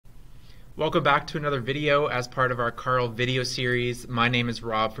Welcome back to another video as part of our Carl video series. My name is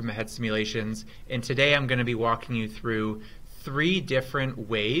Rob from Ahead Simulations, and today I'm going to be walking you through 3 different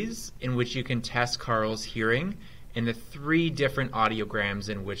ways in which you can test Carl's hearing and the 3 different audiograms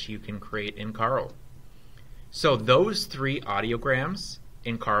in which you can create in Carl. So those 3 audiograms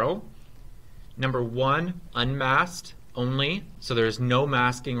in Carl, number 1, unmasked only, so there's no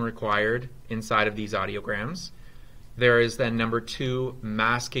masking required inside of these audiograms. There is then number 2,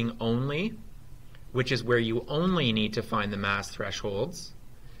 masking only, which is where you only need to find the mask thresholds.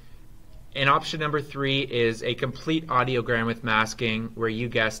 And option number 3 is a complete audiogram with masking, where you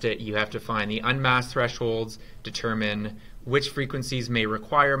guessed it, you have to find the unmasked thresholds, determine which frequencies may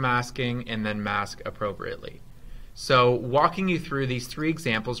require masking, and then mask appropriately. So walking you through these 3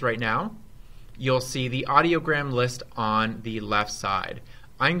 examples right now, you'll see the audiogram list on the left side.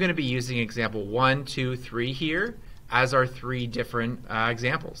 I'm going to be using example 1, 2, 3 here as our 3 different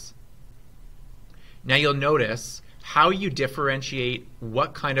examples. Now you'll notice how you differentiate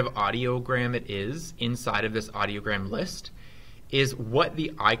what kind of audiogram it is inside of this audiogram list is what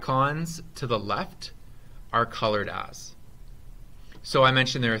the icons to the left are colored as. So I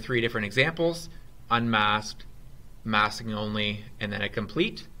mentioned there are 3 different examples: unmasked, masking only, and then a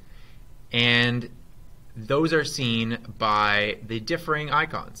complete. And those are seen by the differing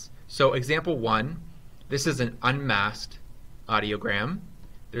icons. So example 1, this is an unmasked audiogram.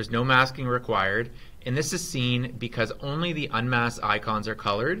 There's no masking required, and this is seen because only the unmasked icons are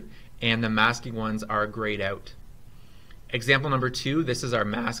colored and the masking ones are grayed out. Example number 2, this is our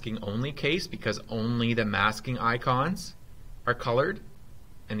masking only case because only the masking icons are colored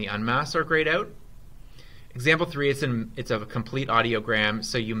and the unmasked are grayed out. Example 3, it's a complete audiogram,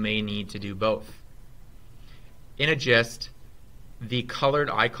 so you may need to do both. In a gist, the colored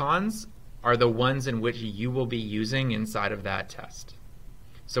icons are the ones in which you will be using inside of that test.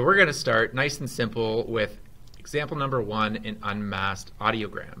 So we're going to start nice and simple with example number 1, an unmasked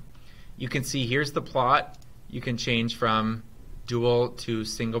audiogram. You can see here's the plot. You can change from dual to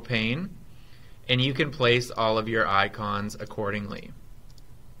single pane, and you can place all of your icons accordingly.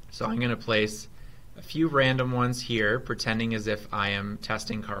 So I'm going to place a few random ones here, pretending as if I am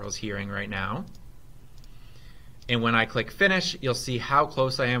testing Carl's hearing right now. And when I click finish, you'll see how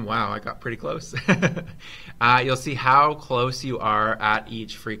close I am. Wow, I got pretty close. You'll see how close you are at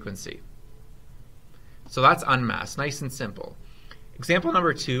each frequency. So that's unmasked, nice and simple. Example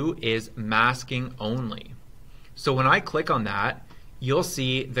number 2 is masking only. So when I click on that, you'll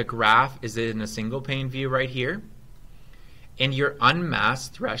see the graph is in a single pane view right here. And your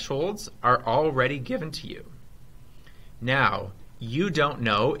unmasked thresholds are already given to you. Now, you don't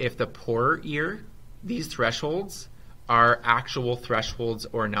know if the poorer ear, these thresholds, are actual thresholds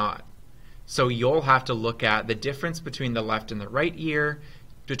or not. So you'll have to look at the difference between the left and the right ear,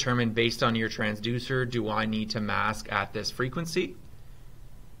 determine based on your transducer, do I need to mask at this frequency?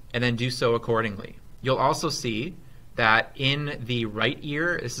 And then do so accordingly. You'll also see that in the right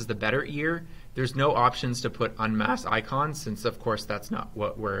ear, this is the better ear, there's no options to put unmasked icons, since of course that's not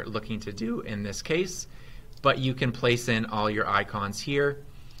what we're looking to do in this case. But you can place in all your icons here.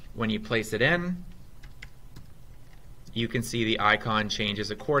 When you place it in, you can see the icon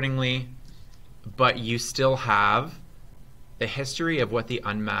changes accordingly, but you still have the history of what the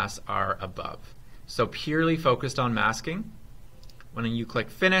unmasked are above. So purely focused on masking. When you click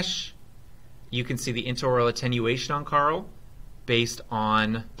finish, you can see the intraoral attenuation on Carl based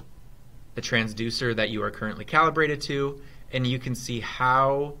on the transducer that you are currently calibrated to, and you can see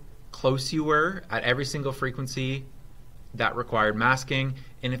how close you were at every single frequency that required masking.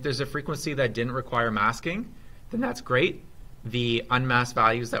 And if there's a frequency that didn't require masking, then that's great. The unmasked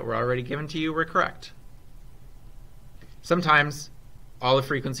values that were already given to you were correct. Sometimes all the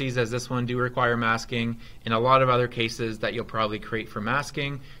frequencies, as this one, do require masking. In a lot of other cases that you'll probably create for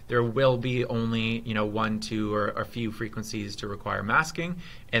masking, there will be only 1, 2, or a few frequencies to require masking,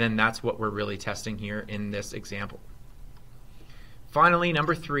 and then that's what we're really testing here in this example. Finally,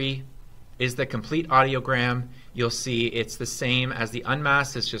 number 3 is the complete audiogram. You'll see it's the same as the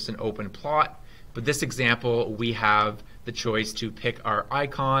unmasked, it's just an open plot. But this example, we have the choice to pick our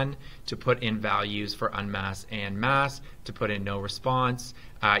icon, to put in values for unmasked and masked, to put in no response.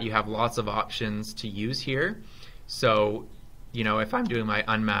 You have lots of options to use here. So, if I'm doing my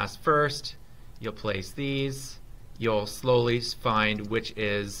unmasked first, you'll place these. You'll slowly find which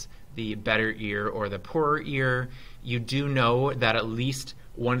is the better ear or the poorer ear. You do know that at least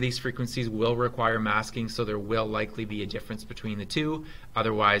one of these frequencies will require masking, so there will likely be a difference between the 2.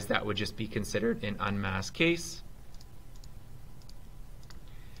 Otherwise, that would just be considered an unmasked case.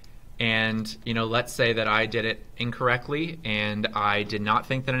 And let's say that I did it incorrectly and I did not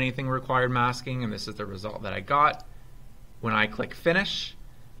think that anything required masking, and this is the result that I got. When I click finish,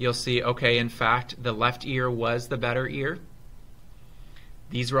 you'll see, okay, in fact, the left ear was the better ear.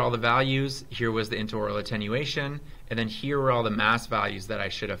 These were all the values. Here was the intraoral attenuation, and then here were all the mass values that I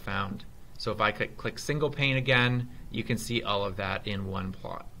should have found. So if I click single pane again, you can see all of that in one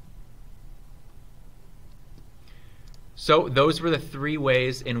plot. So those were the 3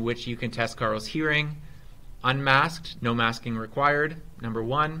 ways in which you can test Carl's hearing. Unmasked, no masking required, number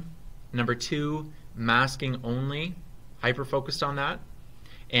 1. Number 2, masking only, hyper-focused on that.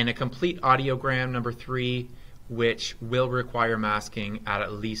 And a complete audiogram, number 3, which will require masking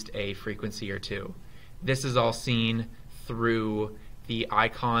at least a frequency or 2. This is all seen through the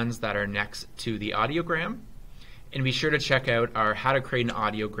icons that are next to the audiogram. And be sure to check out our How to Create an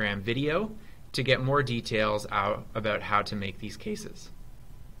Audiogram video to get more details out about how to make these cases.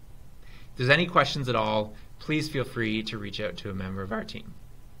 If there's any questions at all, please feel free to reach out to a member of our team.